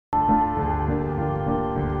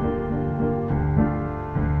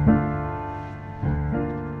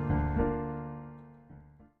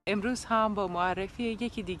امروز هم با معرفی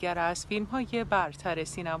یکی دیگر از فیلم‌های برتر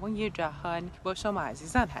سینمای جهان با شما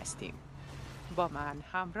عزیزان هستیم. با من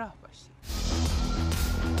همراه باشید.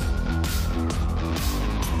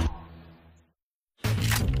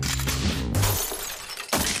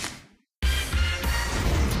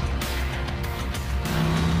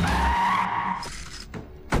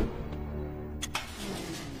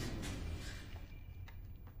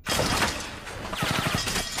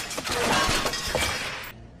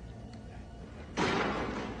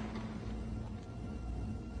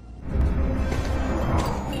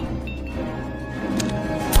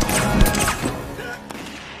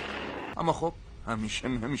 اما خب همیشه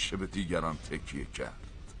نمیشه به دیگران تکیه کرد.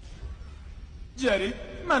 جری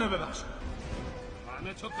منو ببخش.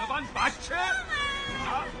 منو تو ببند بچه.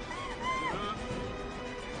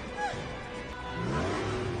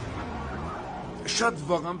 شاید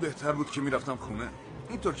واقعا بهتر بود که میرفتم خونه.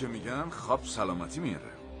 اینطور که میگن خواب سلامتی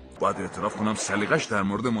میاره. باید اعتراف کنم سلیقش در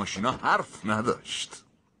مورد ماشینا حرف نداشت.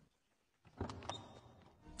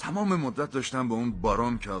 تمام مدت داشتم به اون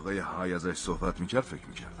بارون که آقای های ازش صحبت میکرد فکر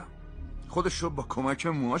میکردم. خودش رو با کمک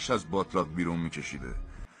موهاش از باتلاق بیرون میکشیده.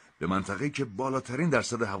 به منطقه‌ای که بالاترین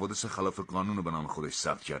درصد حوادث خلاف قانون رو به نام خودش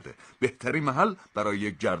ثبت کرده. بهترین محل برای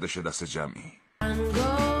یک گردش دست جمعی.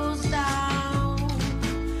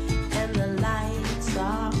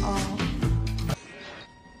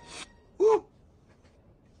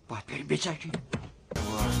 باید بریم بجنگیم.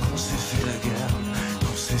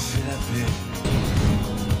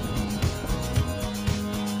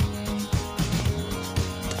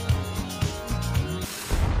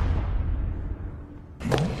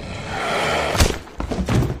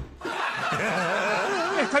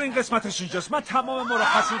 بهترین قسمتش اینجاست. من تمام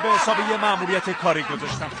مرخصی به حساب یه ماموریت کاری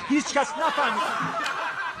گذاشتم. هیچ کس نفهمید.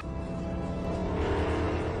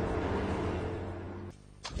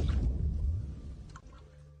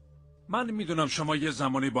 من میدونم شما یه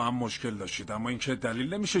زمانی با هم مشکل داشتید، اما اینکه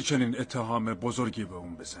دلیل نمیشه چنین اتهام بزرگی به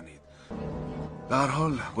اون بزنید. در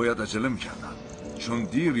حال باید عجله میکردم، چون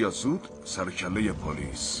دیر یا زود سر کله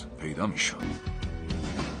پلیس پیدا میشد.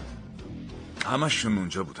 همشون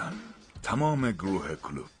اونجا بودن، تمام گروه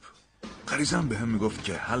کلوب. غریزم به هم میگفت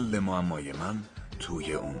که حل معمای من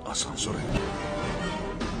توی اون آسانسوره.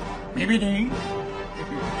 میبینی؟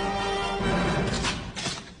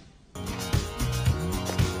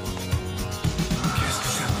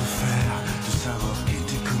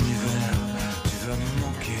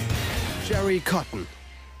 Jerry Cotton.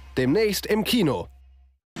 Demnächst im Kino.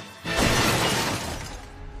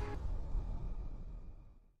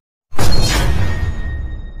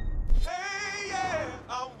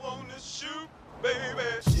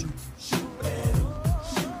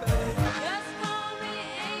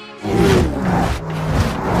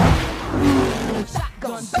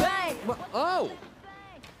 Oh!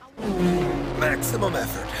 Maximum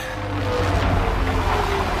effort.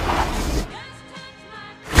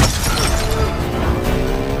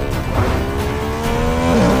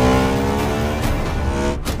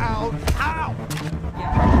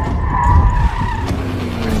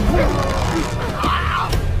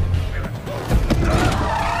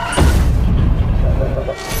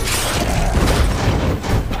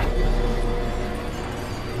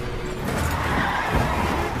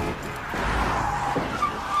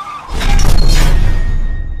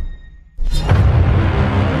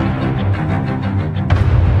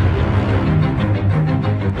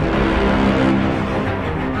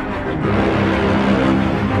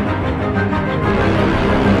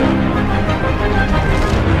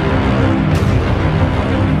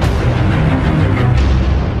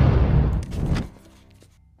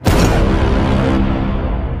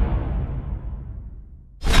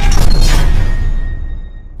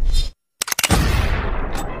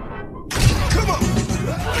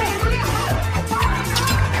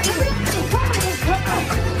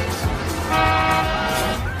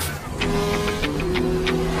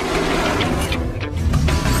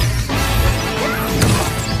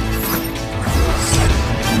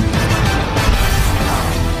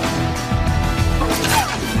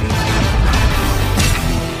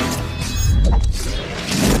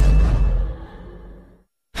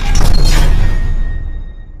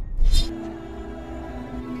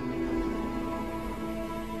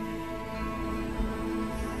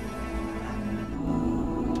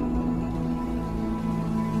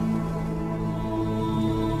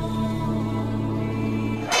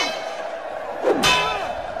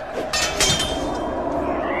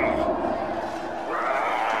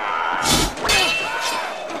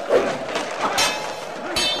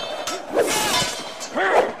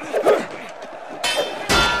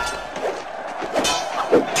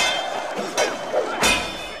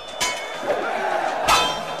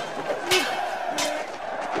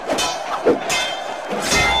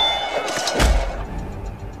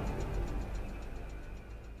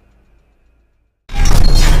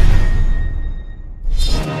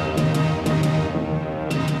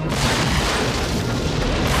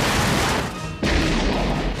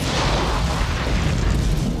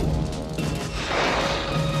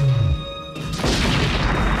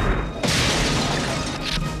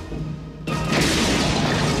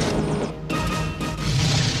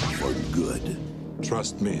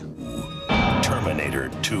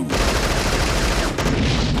 too.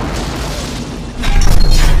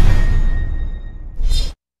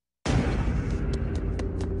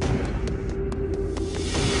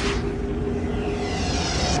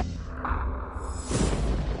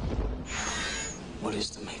 What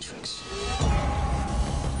is the Matrix?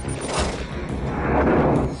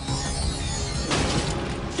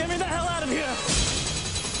 Get me the hell out of here!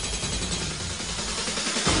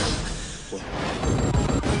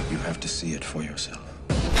 You have to see it for yourself.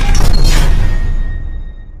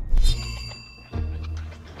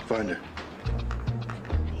 Find her.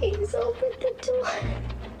 Please open the door.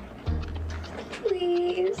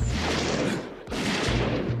 Please.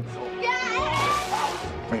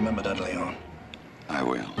 Remember that, Leon. I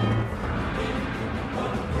will.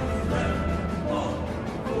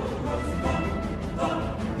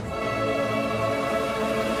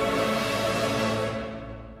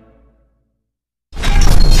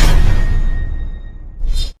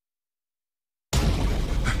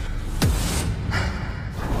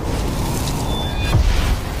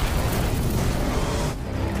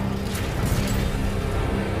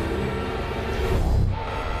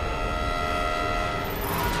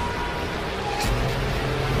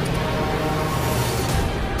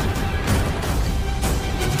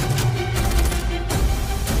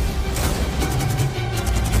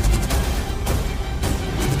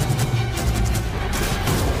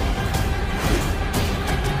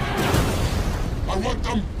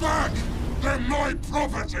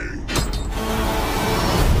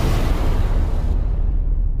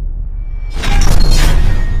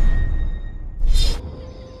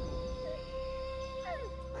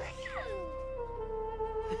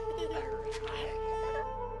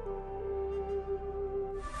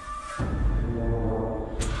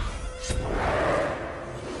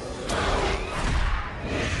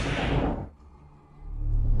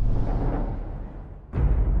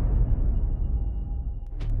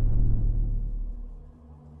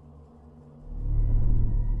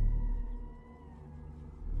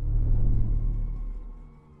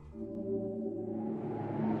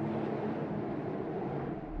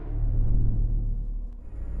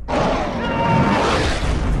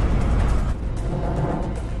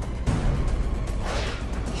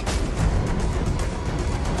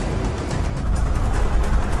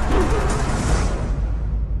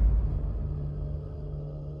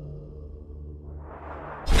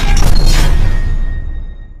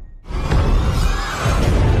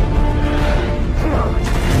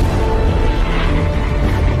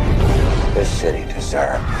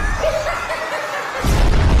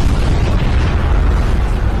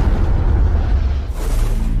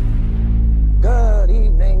 Good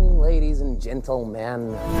evening, ladies and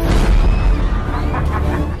gentlemen.